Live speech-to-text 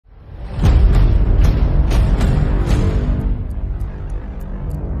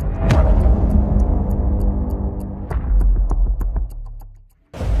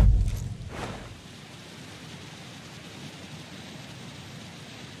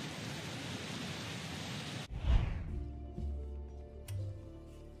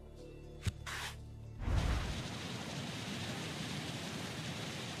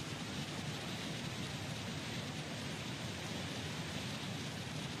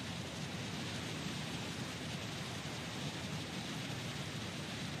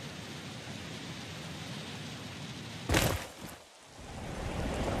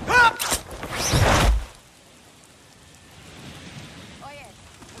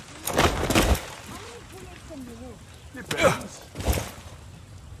Depends.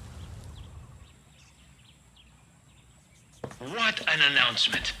 What an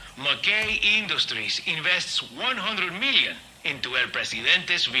announcement. McKay Industries invests 100 million into El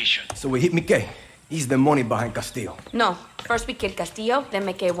Presidente's vision. So we hit McKay. He's the money behind Castillo. No. First we kill Castillo, then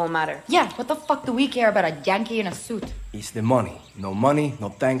McKay won't matter. Yeah, what the fuck do we care about a Yankee in a suit? It's the money. No money, no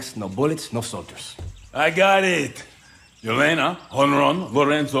tanks, no bullets, no soldiers. I got it. Yelena, Honron,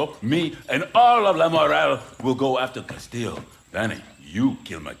 Lorenzo, me, and all of La Moral will go after Castillo. Danny, you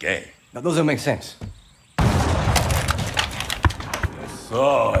kill McKay. That doesn't make sense.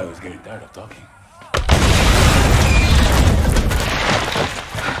 So, I was getting tired of talking.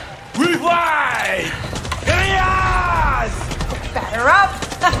 We fight! Yes! Batter up!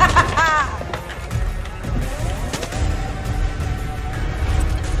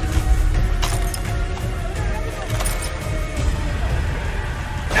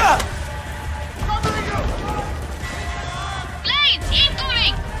 Blades,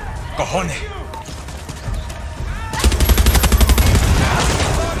 incoming! Cojones!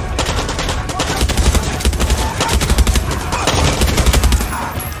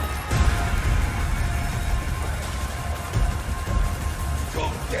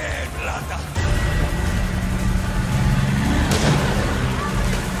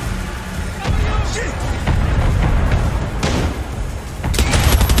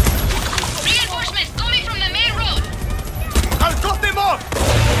 Reinforcements coming from the main road! I'll cut them off!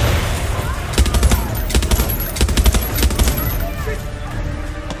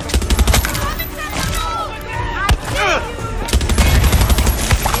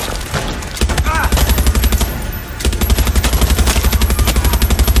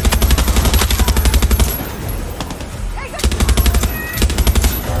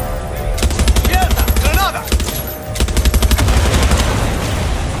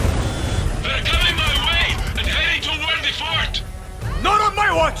 They're coming my way and heading toward the fort. Not on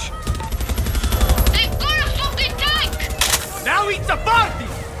my watch! They've got a fucking tank! Now it's a party!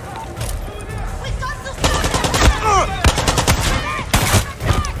 We got to stop them!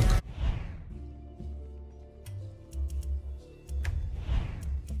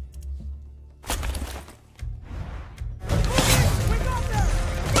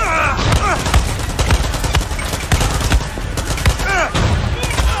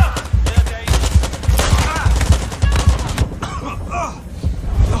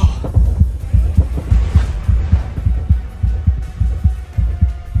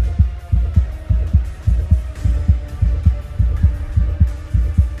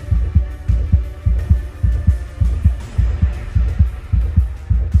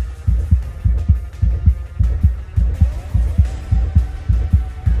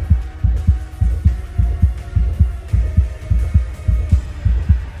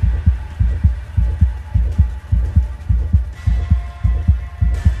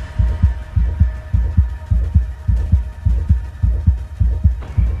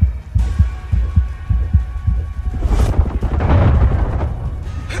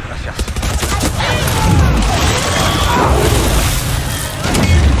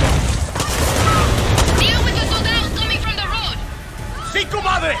 Deal with the soldados coming from the road! Cinco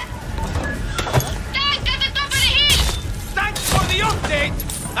madre! Tank at the top of the hill! Thanks for the update!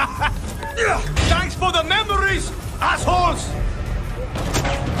 Thanks for the memories, assholes!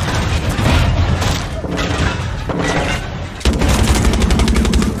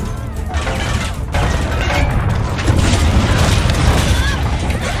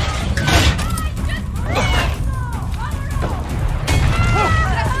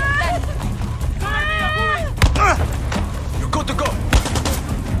 You're good to go!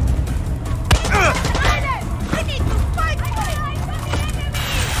 I need to fight for it!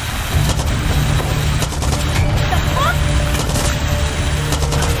 The fuck?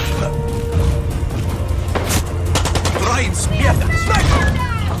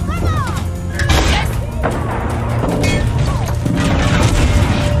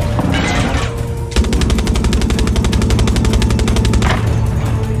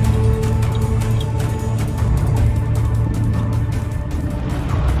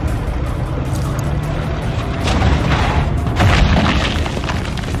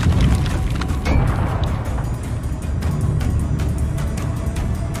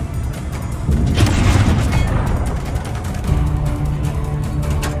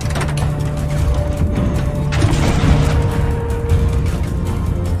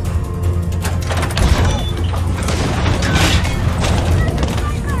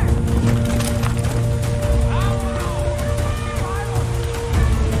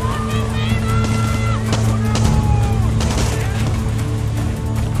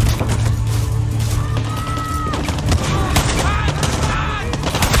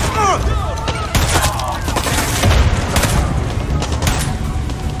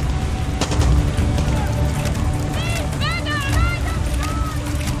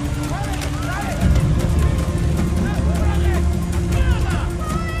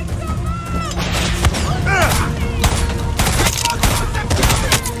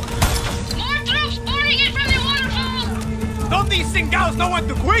 gals don't want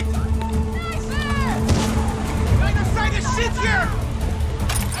to quit? Trying to say the shit here!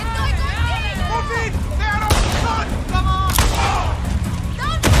 Move in! They are all done! Come on!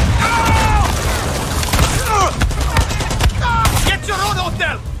 Get your own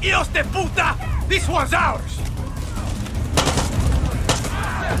hotel! Hijos de puta! This one's ours!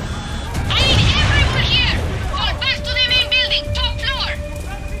 I need everyone here! Fall back to the main building, top floor!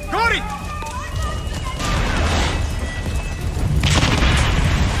 Got it!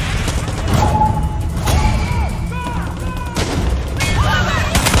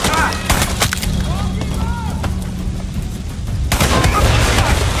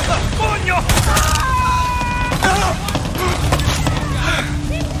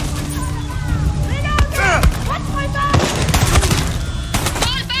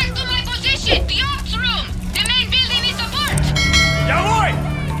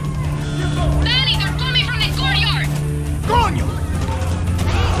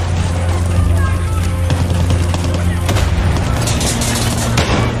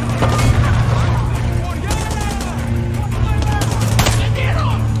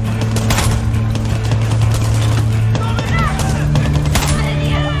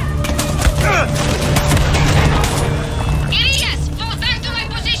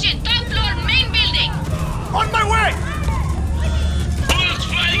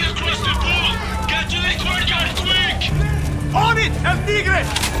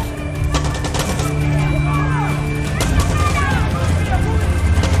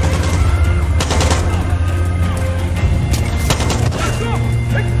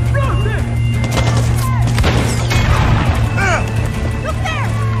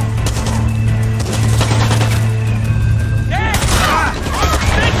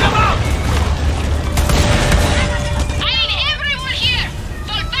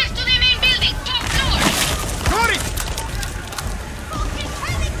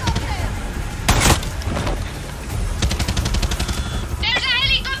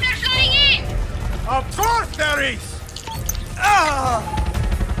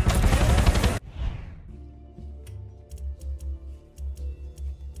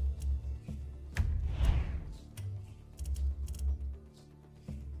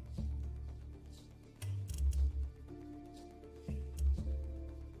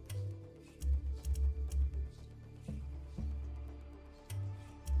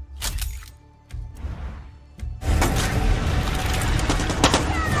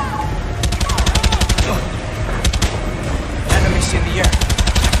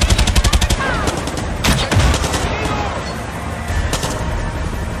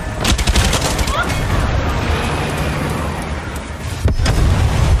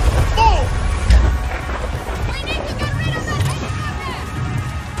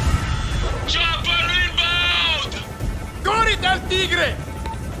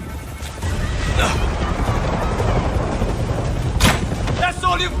 That's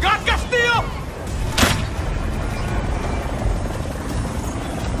all you've got, Castillo?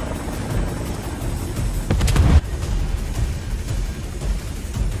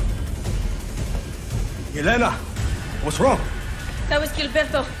 Elena, what's wrong? That was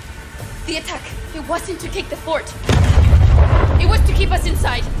Gilberto. The attack, it wasn't to take the fort. It was to keep us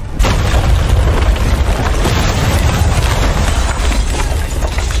inside.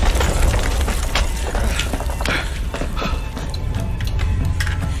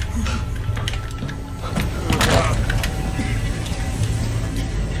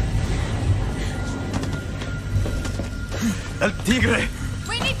 El Tigre!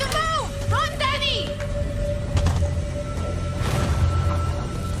 We need to move! Run, Danny!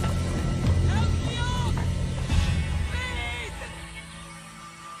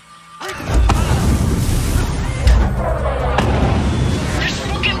 There's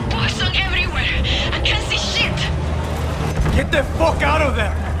fucking poison everywhere! I can't see shit! Get the fuck out of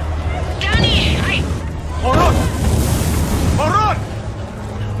there! Danny, Moron! Moron!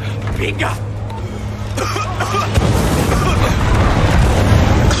 Venga!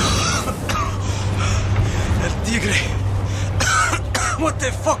 El Tigre! What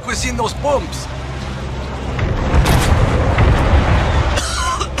the fuck was in those bombs?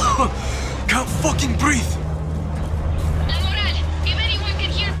 Can't fucking breathe! La Moral, if anyone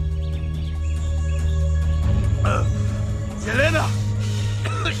can hear... Yelena!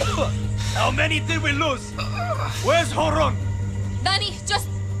 How many did we lose? Where's Horon? Danny, just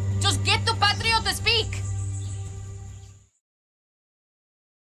get to Patriot to speak.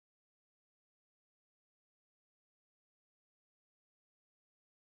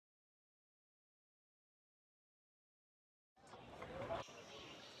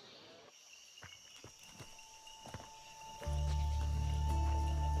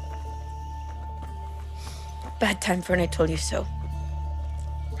 bad time for an I told you so.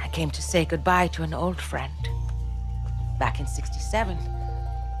 I came to say goodbye to an old friend. Back in '67,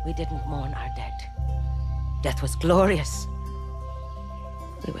 we didn't mourn our dead. Death was glorious.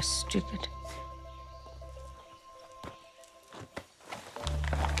 We were stupid.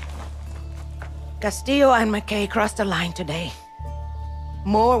 Castillo and McKay crossed the line today.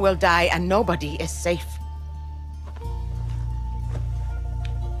 More will die and nobody is safe.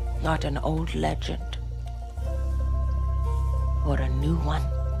 Not an old legend. Or a new one.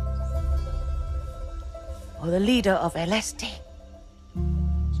 Or the leader of El Este.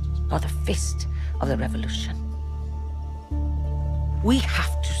 Or the fist of the revolution. We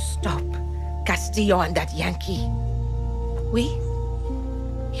have to stop Castillo and that Yankee. We?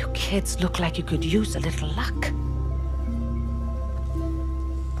 You kids look like you could use a little luck.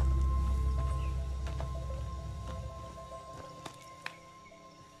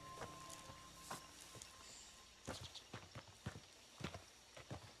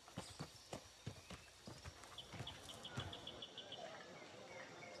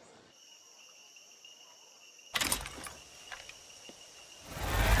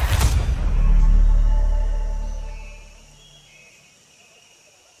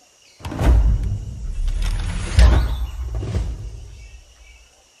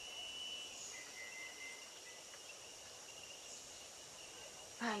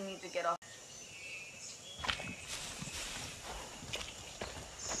 I need to get off.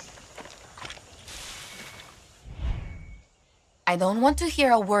 I don't want to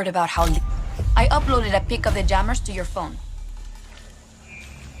hear a word about how I uploaded a pic of the jammers to your phone.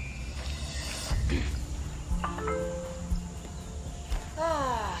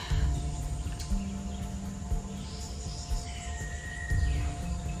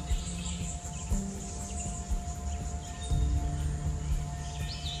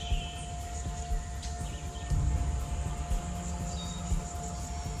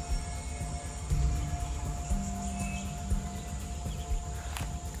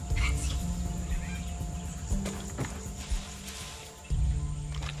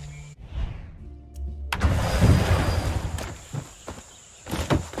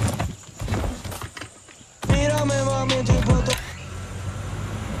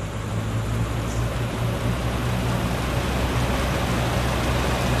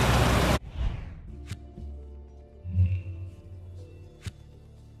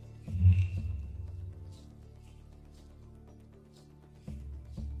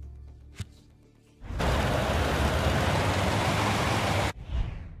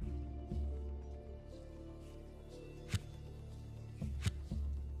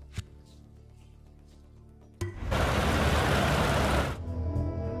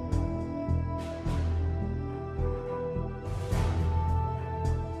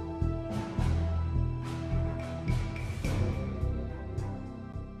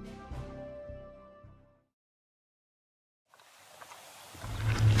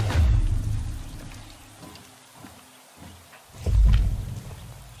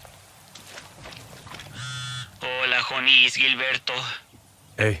 Johnny's Gilberto.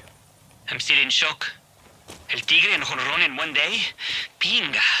 Hey. I'm still in shock. El Tigre and Jonron in one day?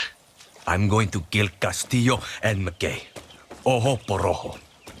 Pinga. I'm going to kill Castillo and McKay. Ojo por ojo.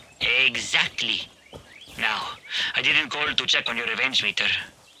 Exactly. Now, I didn't call to check on your revenge meter.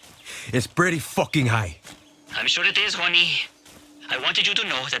 It's pretty fucking high. I'm sure it is, Johnny. I wanted you to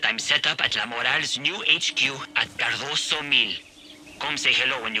know that I'm set up at La Moral's new HQ at Cardoso Mill. Come say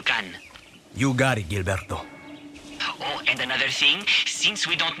hello when you can. You got it, Gilberto. Oh, and another thing, since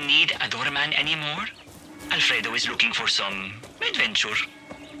we don't need a doorman anymore, Alfredo is looking for some adventure.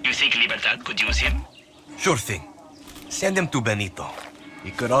 You think Libertad could use him? Sure thing. Send him to Benito.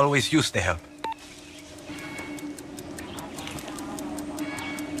 He could always use the help.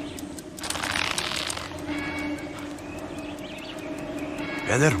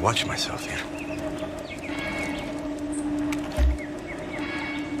 Better watch myself here.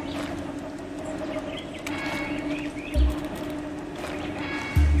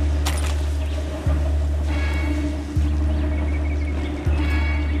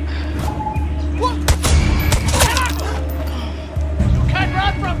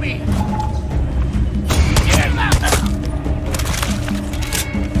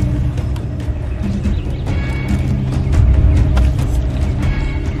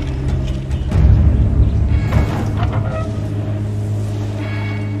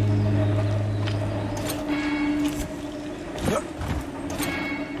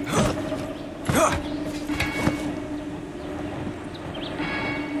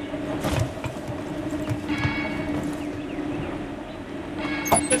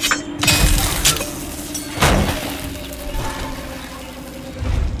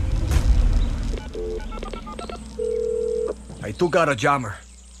 I took out a jammer.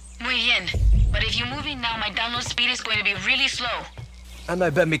 Muy bien. But if you move in now, my download speed is going to be really slow. And I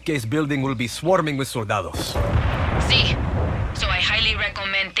bet McKay's building will be swarming with soldados. See? So I highly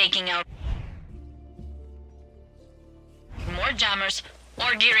recommend taking out more jammers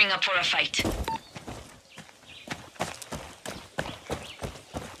or gearing up for a fight.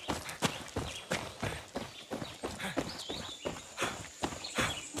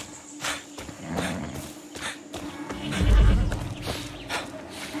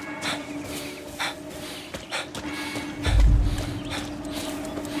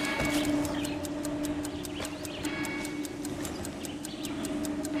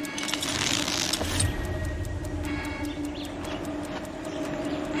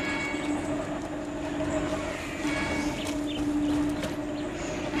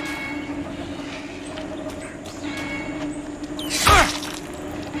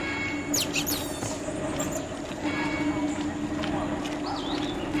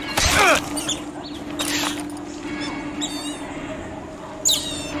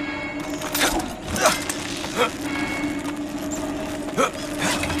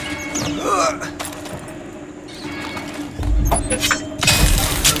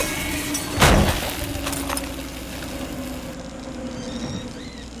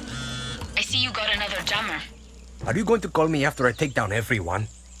 Are you going to call me after I take down everyone?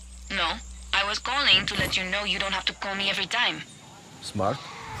 No. I was calling to let you know you don't have to call me every time. Smart.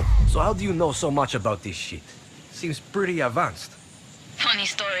 So how do you know so much about this shit? Seems pretty advanced. Funny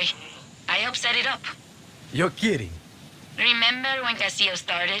story. I helped set it up. You're kidding. Remember when Castillo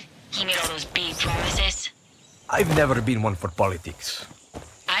started? He made all those big promises. I've never been one for politics.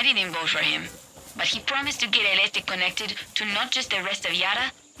 I didn't vote for him. But he promised to get El Este connected to not just the rest of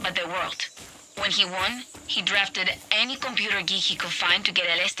Yara, but the world. When he won, he drafted any computer geek he could find to get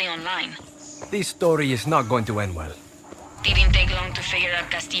El Este online. This story is not going to end well. Didn't take long to figure out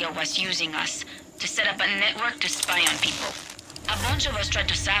Castillo was using us to set up a network to spy on people. A bunch of us tried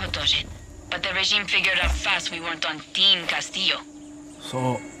to sabotage it, but the regime figured out fast we weren't on Team Castillo.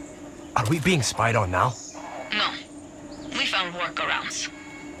 So, are we being spied on now? No. We found workarounds.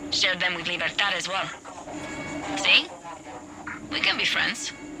 Shared them with Libertad as well. See? We can be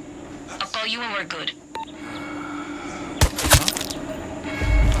friends. I'll call you when we're good.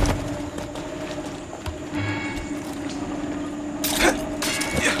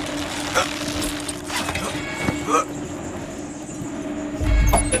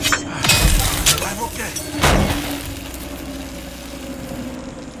 I'm okay.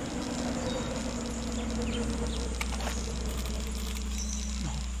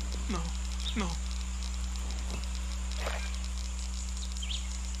 No.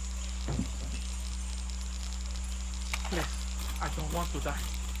 Please, I don't want to die.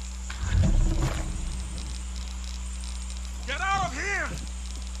 Get out of here!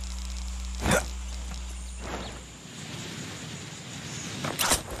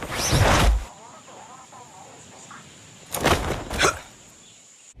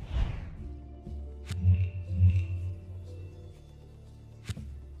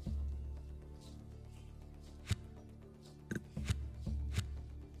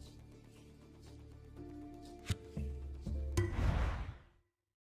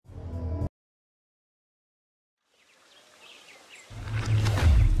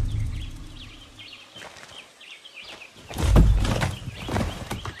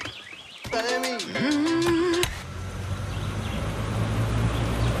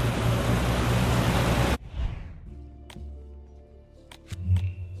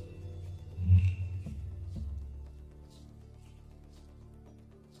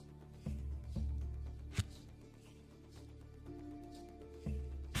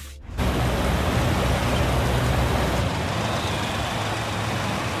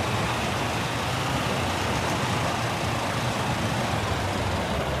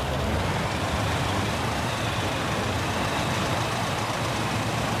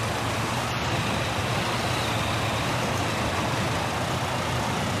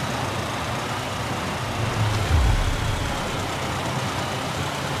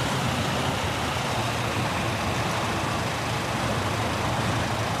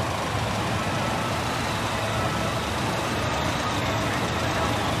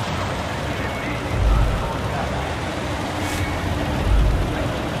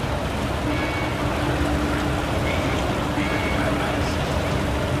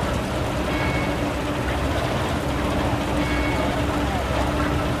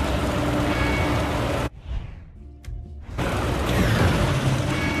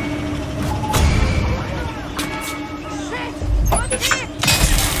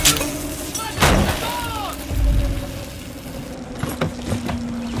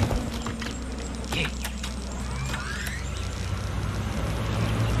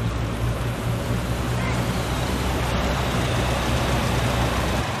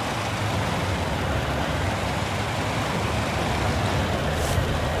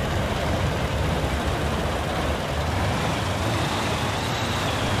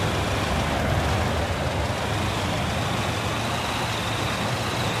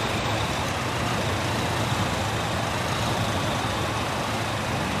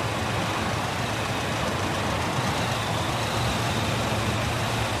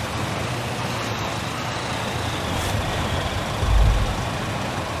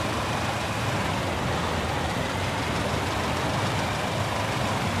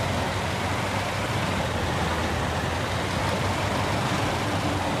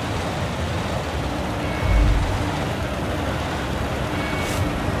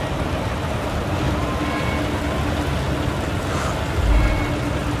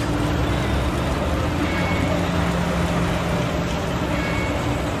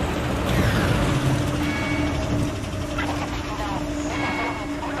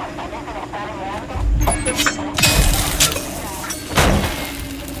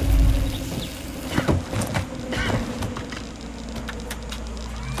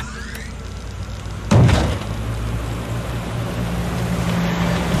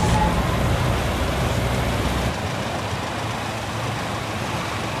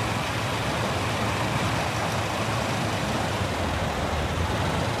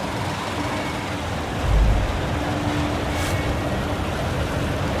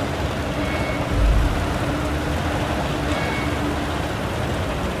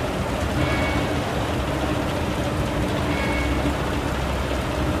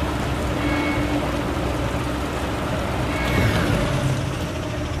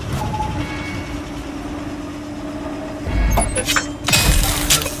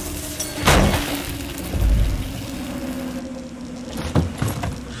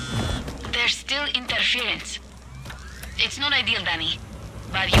 interference. It's not ideal, Danny,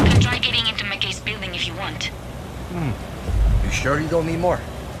 but you can try getting into McKay's building if you want. You sure you don't need more?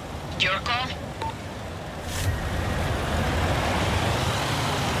 Your call?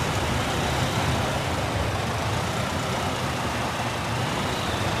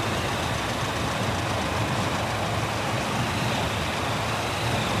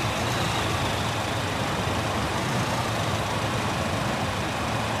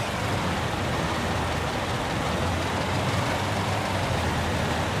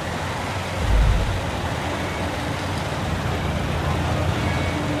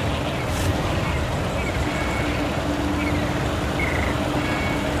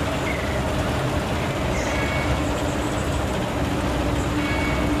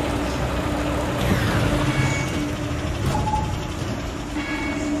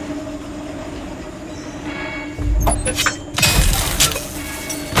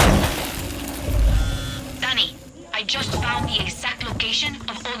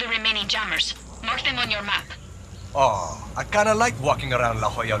 Jammers. Mark them on your map. Oh, I kinda like walking around La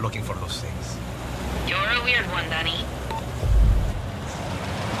Jolla looking for those things. You're a weird one, Danny.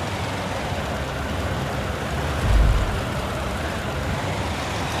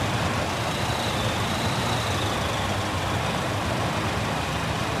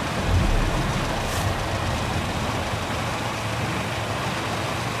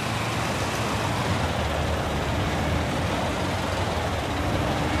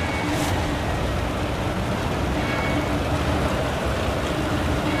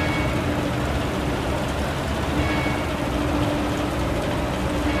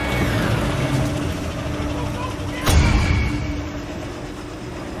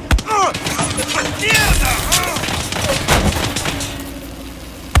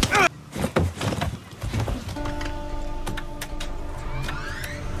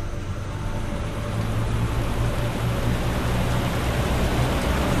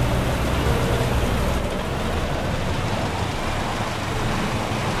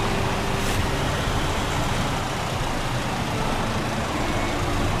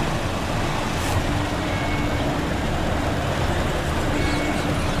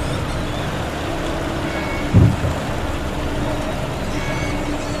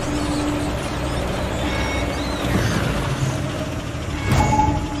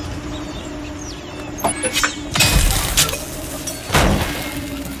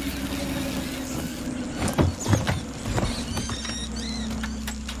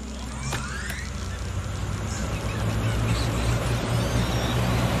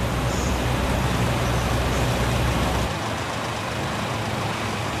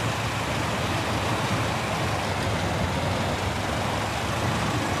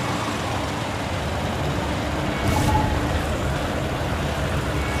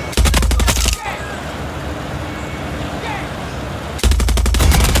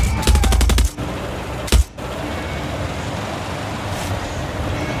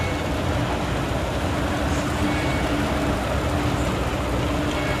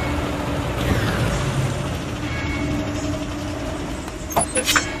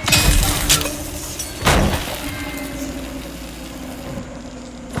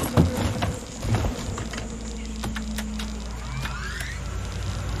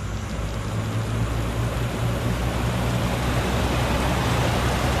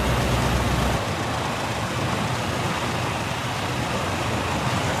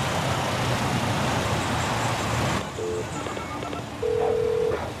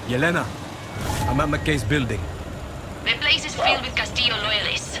 Yelena, I'm at McKay's building. The place is filled with Castillo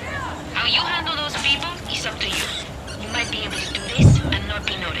loyalists. How you handle those people is up to you. You might be able to do this and not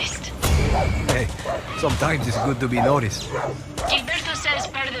be noticed. Hey, sometimes it's good to be noticed. Gilberto says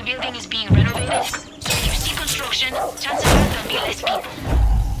part of the building is being renovated, so if you see construction, chances are there'll be less people.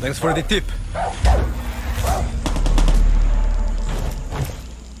 Thanks for the tip.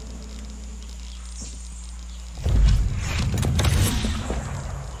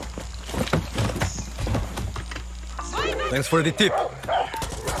 Thanks for the tip.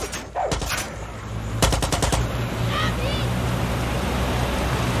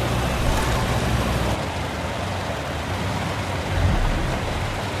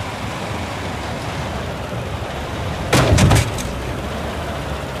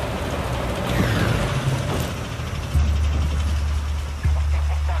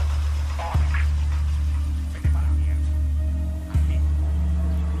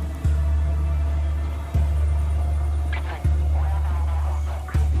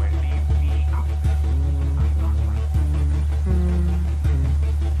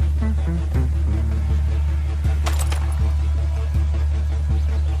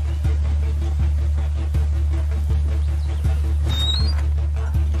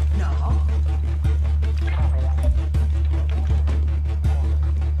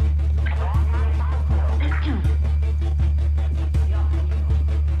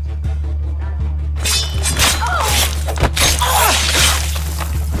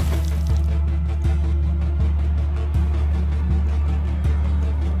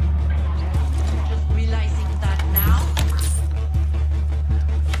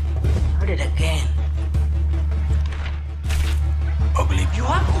 it again. Ugly. You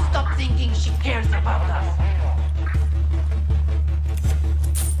have to stop thinking she cares about us.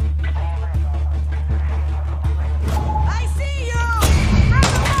 I see you!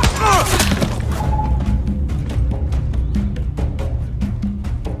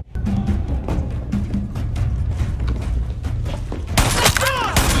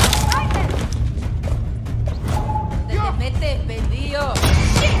 Mete, pendido.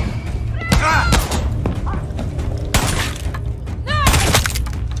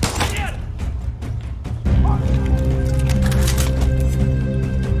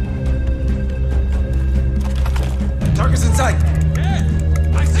 Target's inside.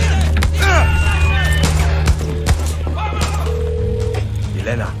 I see that!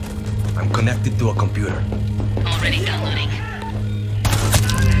 Elena, I'm connected to a computer. Already downloading.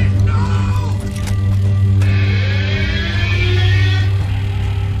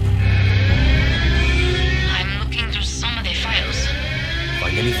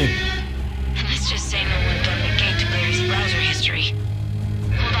 Find anything? Let's just say no one told McKay to clear his browser history.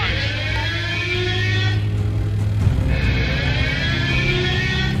 Hold on.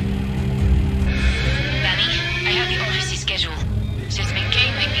 Danny, I have the office schedule. Says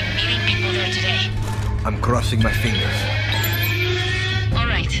McKay might be meeting people there today. I'm crossing my fingers. All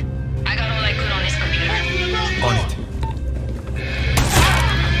right. I got all I could on his computer. On it.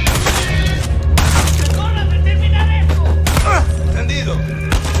 Entendido.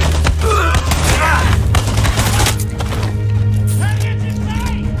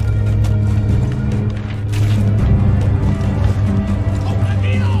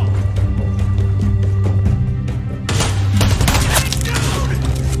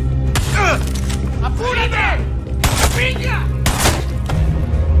 ¡Apúrate! ¡Piña!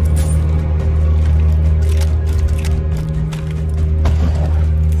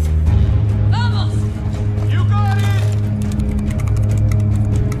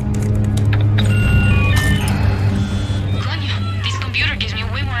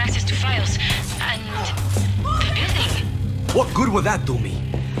 What good would that do me?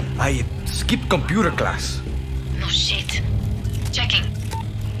 I skipped computer class. No shit. Checking.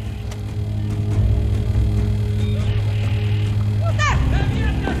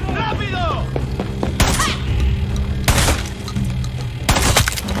 ¡Rápido!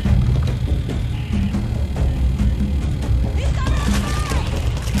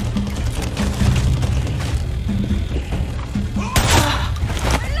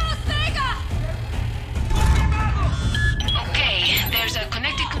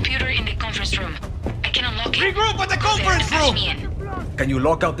 Regroup at the conference room! Can you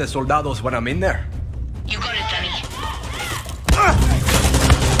lock out the soldados when I'm in there? You got it, Danny.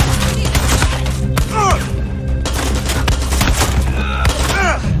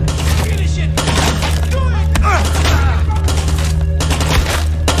 Finish it! Do it!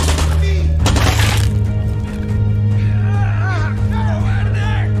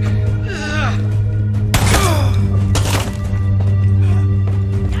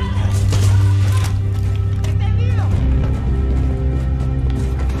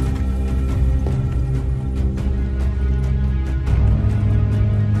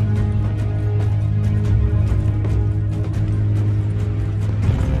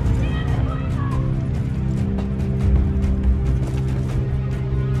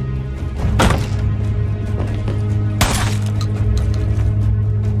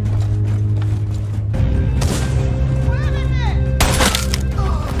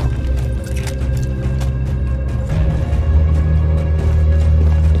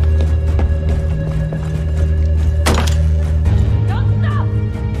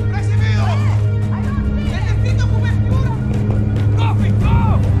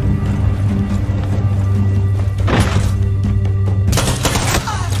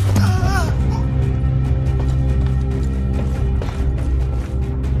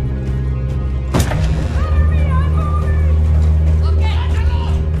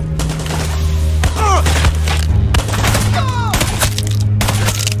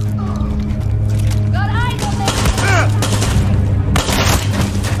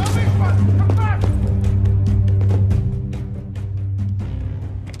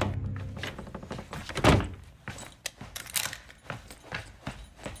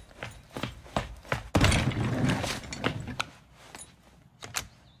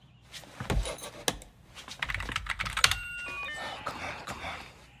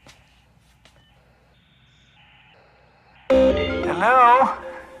 Hello?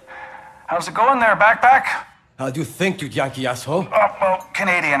 How's it going there, backpack? How do you think, you Yankee asshole? Well,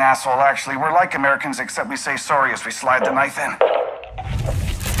 Canadian asshole, actually. We're like Americans, except we say sorry as we slide the knife in.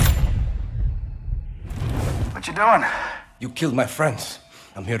 What you doing? You killed my friends.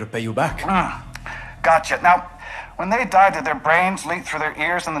 I'm here to pay you back. Gotcha. Now, when they died, did their brains leak through their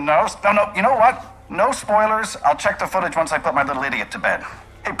ears and the nose? No, you know what? No spoilers. I'll check the footage once I put my little idiot to bed.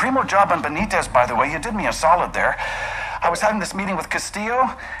 Hey, primo job on Benitez, by the way. You did me a solid there. I was having this meeting with Castillo,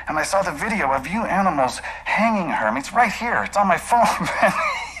 and I saw the video of you animals hanging her. I mean, it's right here. It's on my phone, man.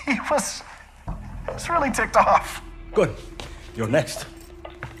 He was really ticked off. Good. You're next.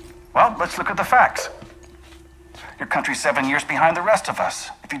 Well, let's look at the facts. Your country's 7 years behind the rest of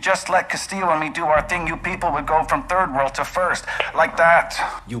us. If you just let Castillo and me do our thing, you people would go from third world to first. Like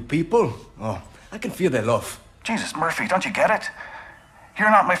that. You people? Oh, I can feel their love. Jesus, Murphy, don't you get it?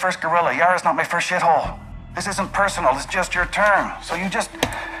 You're not my first gorilla. Yara's not my first shithole. This isn't personal. It's just your turn. So you just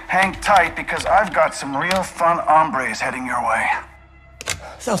hang tight because I've got some real fun hombres heading your way.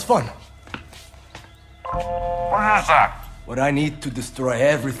 Sounds fun. What is that? What I need to destroy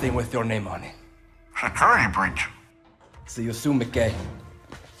everything with your name on it. Security breach. See you soon, McKay.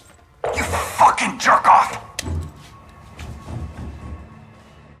 You fucking jerk off!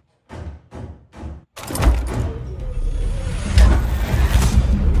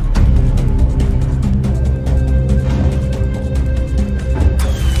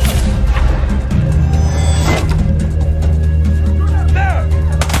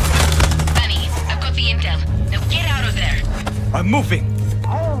 I'm moving.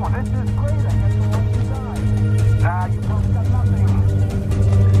 Oh, this is great. I get to watch you die. You folks got nothing.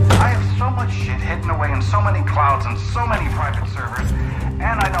 I have so much shit hidden away in so many clouds and so many private servers,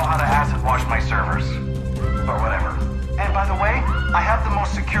 and I know how to acid wash my servers. Or whatever. And by the way, I have the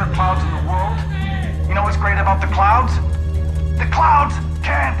most secure clouds in the world. You know what's great about the clouds? The clouds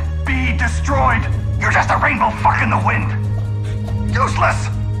can't be destroyed. You're just a rainbow fuck in the wind. Useless.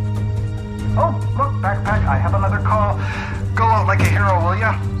 Oh, look, backpack, I have another call. Go out like a hero, will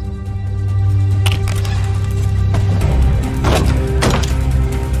ya?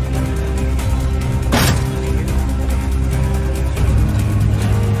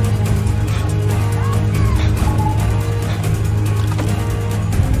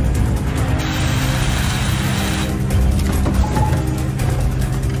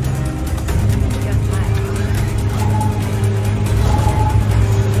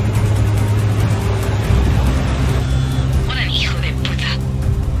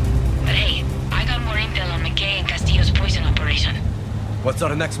 What's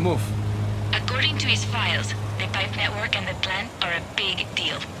our next move? According to his files, the pipe network and the plant are a big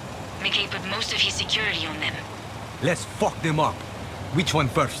deal. McKay put most of his security on them. Let's fuck them up. Which one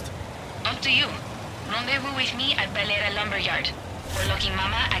first? Up to you. Rendezvous with me at Valera Lumberyard. Or locking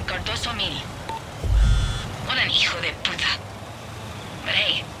Mama at Cardoso Mill. What an hijo de puta. But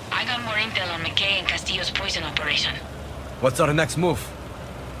hey, I got more intel on McKay and Castillo's poison operation. What's our next move?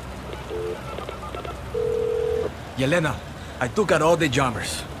 Yelena, I took out all the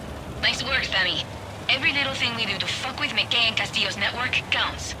jammers. Nice work, Danny. Every little thing we do to fuck with McKay and Castillo's network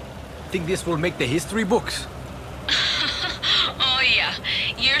counts. Think this will make the history books? Oh yeah.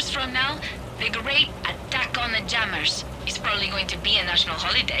 Years from now, the great attack on the jammers is probably going to be a national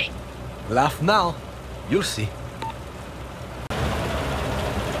holiday. Laugh now. You'll see.